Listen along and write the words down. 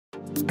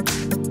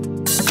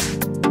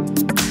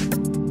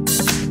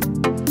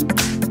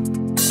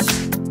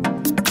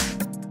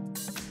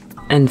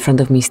In front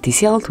of me is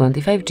TCL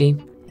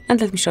 25G,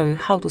 and let me show you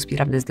how to speed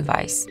up this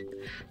device.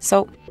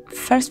 So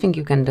first thing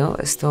you can do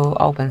is to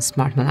open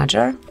Smart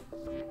Manager,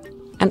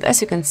 and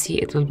as you can see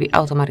it will be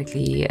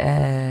automatically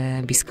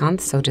be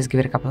scanned, so just give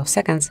it a couple of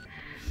seconds.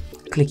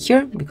 Click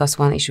here because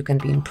one issue can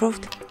be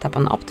improved, tap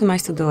on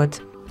Optimize to do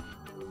it,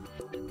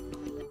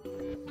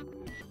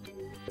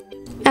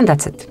 and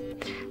that's it.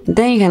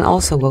 Then you can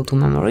also go to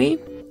Memory,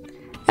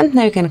 and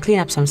now you can clean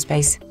up some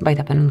space by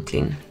tapping on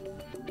Clean.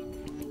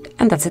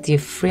 And that's it, you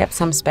free up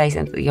some space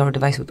and your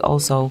device would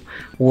also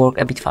work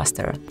a bit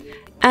faster.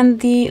 And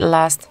the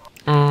last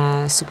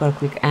super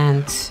quick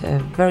and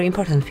very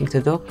important thing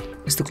to do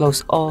is to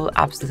close all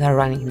apps that are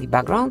running in the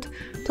background.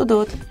 To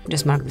do it,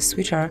 just mark the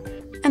switcher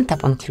and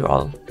tap on Clear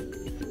All.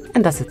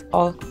 And that's it,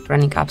 all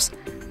running apps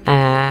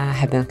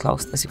have been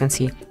closed. As you can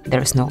see,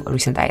 there is no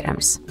recent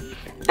items.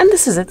 And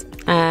this is it.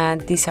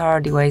 These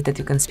are the ways that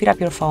you can speed up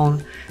your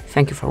phone.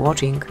 Thank you for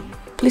watching.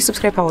 Please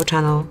subscribe our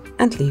channel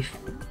and leave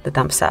the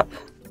thumbs up.